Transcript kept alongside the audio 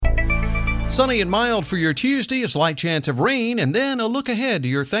Sunny and mild for your Tuesday, a slight chance of rain, and then a look ahead to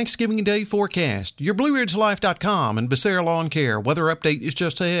your Thanksgiving Day forecast. Your BlueRidgeLife.com and Becerra Lawncare weather update is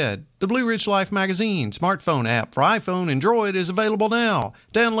just ahead. The Blue Ridge Life magazine smartphone app for iPhone and Android is available now.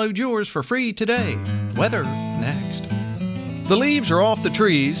 Download yours for free today. Weather next. The leaves are off the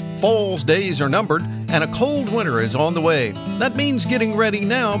trees, fall's days are numbered, and a cold winter is on the way. That means getting ready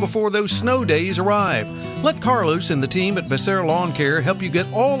now before those snow days arrive. Let Carlos and the team at Becerra Lawncare help you get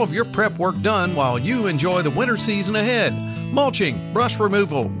all of your prep work done while you enjoy the winter season ahead. Mulching, brush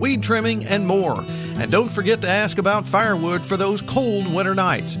removal, weed trimming, and more. And don't forget to ask about firewood for those cold winter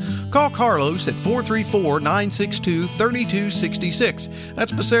nights. Call Carlos at 434-962-3266.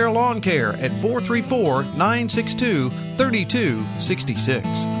 That's Becerra Lawn Care at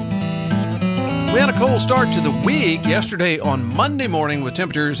 434-962-3266. We had a cold start to the week yesterday on Monday morning with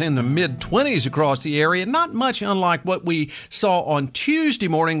temperatures in the mid-20s across the area. Not much unlike what we saw on Tuesday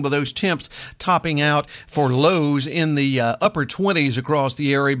morning with those temps topping out for lows in the upper 20s across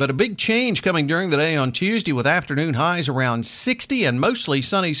the area. But a big change coming during the day on Tuesday with afternoon highs around 60 and mostly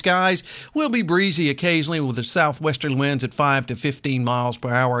sunny skies. Will be breezy occasionally with the southwesterly winds at 5 to 15 miles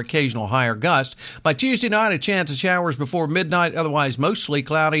per hour, occasional higher gust. By Tuesday night, a chance of showers before midnight, otherwise mostly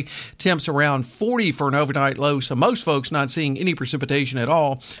cloudy. Temps around 40 for an overnight low, so most folks not seeing any precipitation at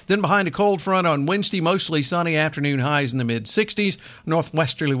all. Then behind a cold front on Wednesday, mostly sunny, afternoon highs in the mid-60s,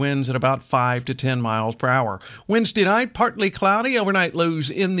 northwesterly winds at about 5 to 10 miles per hour. Wednesday night, partly cloudy, overnight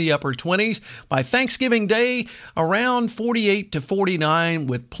lows in the upper 20s. By Thanksgiving Day, around 48 to 49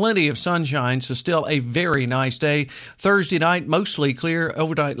 with plenty of sunshine, so still a very nice day. Thursday night, mostly clear,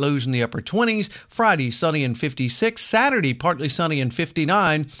 overnight lows in the upper 20s. Friday, sunny and 56. Saturday, partly sunny and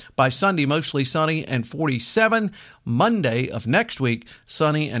 59. By Sunday, mostly sunny and 47. Monday of next week,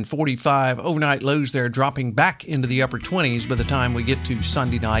 sunny and 45. Overnight lows there dropping back into the upper 20s by the time we get to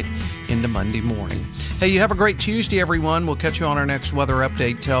Sunday night into Monday morning. Hey, you have a great Tuesday, everyone. We'll catch you on our next weather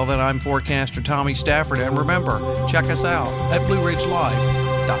update. Till then, I'm forecaster Tommy Stafford. And remember, check us out at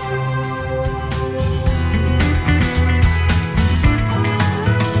BlueRidgeLife.com.